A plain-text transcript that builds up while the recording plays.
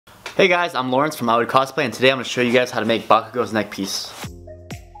Hey guys, I'm Lorentz from iWood Cosplay, and today I'm going to show you guys how to make Bakugou'S neck piece.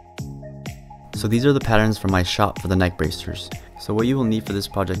 So these are the patterns from my shop for the neck bracers. So what you will need for this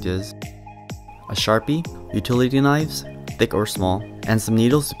project is a Sharpie, utility knives, thick or small, and some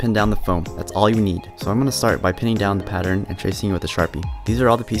needles to pin down the foam. That's all you need. So I'm going to start by pinning down the pattern and tracing it with a Sharpie. These are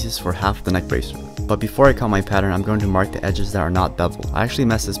all the pieces for half of the neck bracer. But before I cut my pattern, I'm going to mark the edges that are not beveled. I actually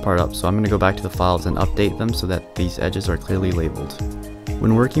messed this part up, so I'm going to go back to the files and update them so that these edges are clearly labeled.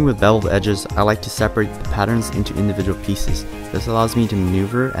 When working with beveled edges, I like to separate the patterns into individual pieces. This allows me to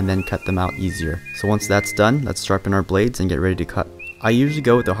maneuver and then cut them out easier. So once that's done, let's sharpen our blades and get ready to cut. I usually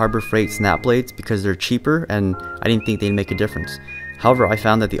go with the Harbor Freight snap blades because they're cheaper and I didn't think they'd make a difference. However, I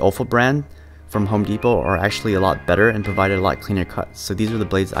found that the Olfa brand from Home Depot are actually a lot better and provided a lot cleaner cuts. So these are the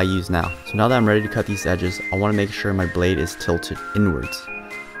blades I use now. So now that I'm ready to cut these edges, I want to make sure my blade is tilted inwards.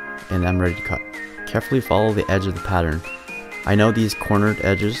 And I'm ready to cut. Carefully follow the edge of the pattern. I know these cornered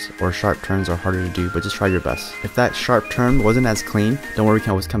edges or sharp turns are harder to do, but just try your best. If that sharp turn wasn't as clean, don't worry, we can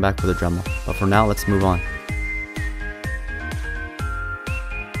always come back with a Dremel. But for now, let's move on.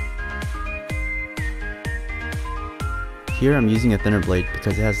 Here I'm using a thinner blade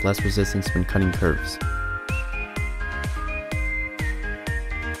because it has less resistance when cutting curves.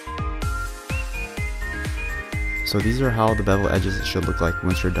 So these are how the bevel edges should look like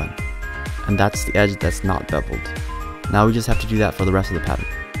once you're done. And that's the edge that's not beveled. Now we just have to do that for the rest of the pattern.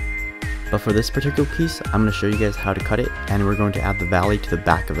 But for this particular piece, I'm going to show you guys how to cut it, and we're going to add the valley to the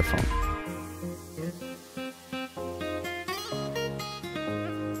back of the foam.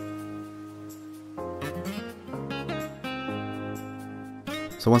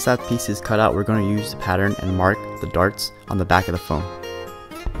 So once that piece is cut out, we're going to use the pattern and mark the darts on the back of the foam.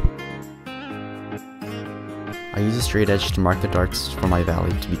 I use a straight edge to mark the darts for my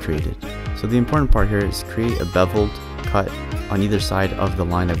valley to be created. So the important part here is create a beveled cut on either side of the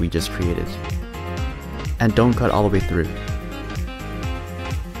line that we just created. And don't cut all the way through.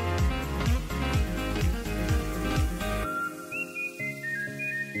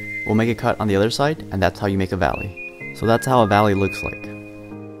 We'll make a cut on the other side, and that's how you make a valley. So that's how a valley looks like.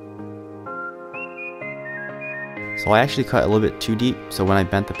 So I actually cut a little bit too deep, so when I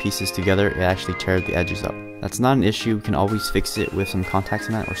bent the pieces together, it actually teared the edges up. That's not an issue, we can always fix it with some contact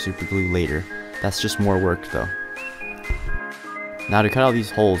cement or super glue later. That's just more work though. Now to cut out these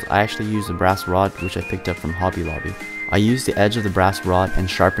holes, I actually used a brass rod which I picked up from Hobby Lobby. I used the edge of the brass rod and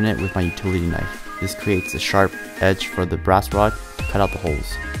sharpen it with my utility knife. This creates a sharp edge for the brass rod to cut out the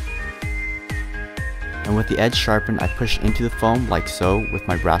holes. And with the edge sharpened, I push into the foam like so with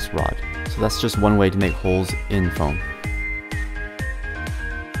my brass rod. So that's just one way to make holes in foam.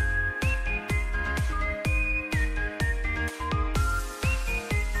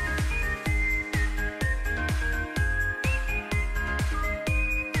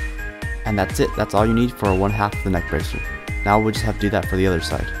 And that's it, that's all you need for one half of the neck bracer. Now we'll just have to do that for the other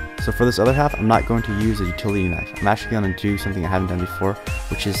side. So for this other half, I'm not going to use a utility knife. I'm actually going to do something I haven't done before,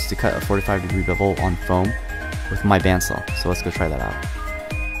 which is to cut a 45-degree bevel on foam with my bandsaw. So let's go try that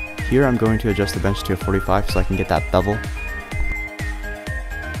out. Here I'm going to adjust the bench to a 45 so I can get that bevel.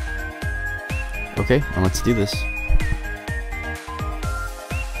 Okay, and let's do this.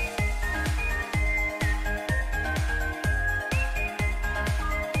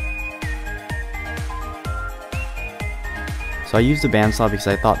 So I used a bandsaw because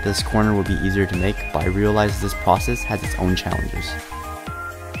I thought this corner would be easier to make, but I realized this process has its own challenges.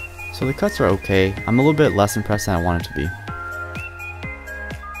 So the cuts are okay. I'm a little bit less impressed than I wanted to be.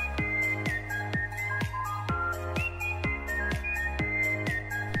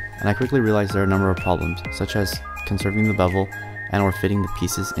 And I quickly realized there are a number of problems, such as conserving the bevel and or fitting the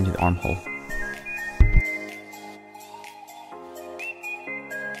pieces into the armhole.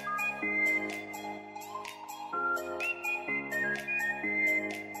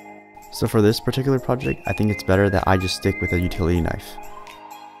 So for this particular project, I think it's better that I just stick with a utility knife.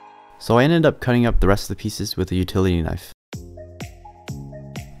 So I ended up cutting up the rest of the pieces with a utility knife.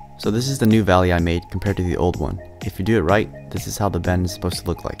 So this is the new valley I made compared to the old one. If you do it right, this is how the bend is supposed to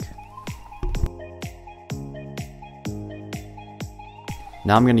look like.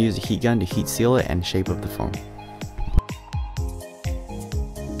 Now I'm going to use a heat gun to heat seal it and shape up the foam.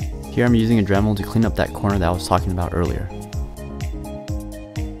 Here I'm using a Dremel to clean up that corner that I was talking about earlier.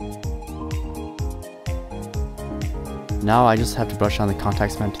 Now I just have to brush on the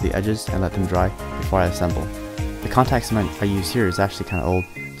contact cement to the edges and let them dry before I assemble. The contact cement I use here is actually kind of old,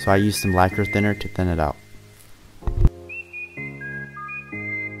 so I used some lacquer thinner to thin it out.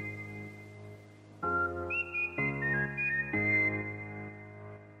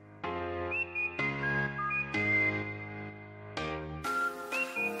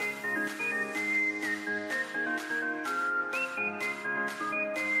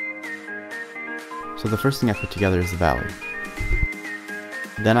 So the first thing I put together is the valley.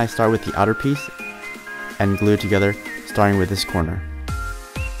 Then I start with the outer piece and glue it together, starting with this corner.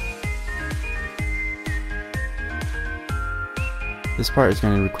 This part is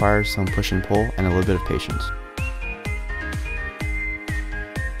going to require some push and pull and a little bit of patience.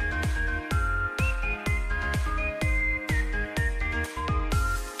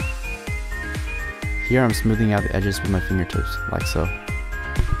 Here I'm smoothing out the edges with my fingertips, like so.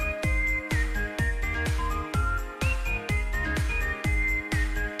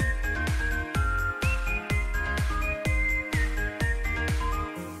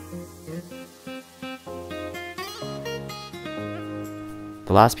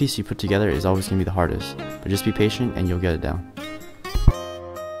 The last piece you put together is always going to be the hardest, but just be patient and you'll get it down.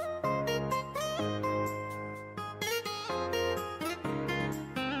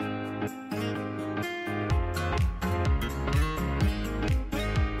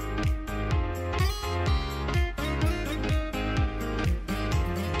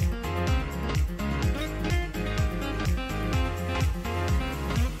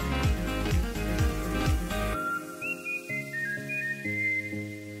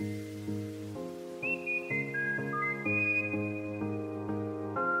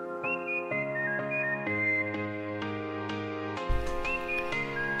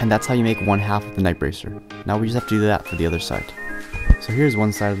 And that's how you make one half of the neck bracer. Now we just have to do that for the other side. So here's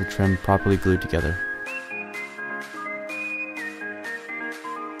one side of the trim properly glued together.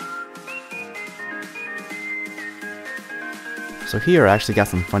 So here I actually got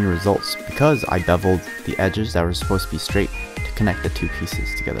some funny results because I beveled the edges that were supposed to be straight to connect the two pieces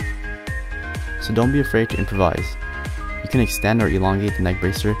together. So don't be afraid to improvise. You can extend or elongate the neck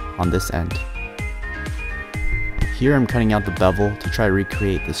bracer on this end. Here I'm cutting out the bevel to try to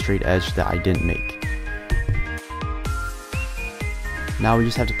recreate the straight edge that I didn't make. Now we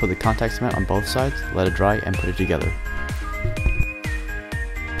just have to put the contact cement on both sides, let it dry, and put it together.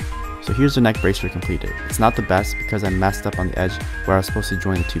 So here's the neck bracer completed. It's not the best because I messed up on the edge where I was supposed to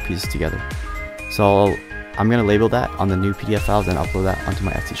join the two pieces together. So I'm going to label that on the new PDF files and upload that onto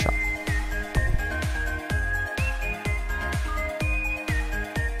my Etsy shop.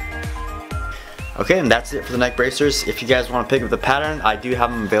 Okay, and that's it for the neck bracers. If you guys want to pick up the pattern, I do have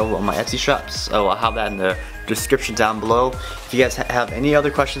them available on my Etsy shop, so I'll have that in the description down below. If you guys have any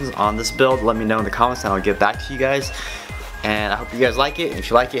other questions on this build, let me know in the comments and I'll get back to you guys. And I hope you guys like it. If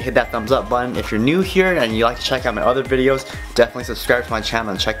you like it, hit that thumbs up button. If you're new here and you like to check out my other videos, definitely subscribe to my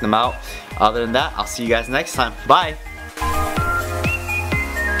channel and check them out. Other than that, I'll see you guys next time. Bye!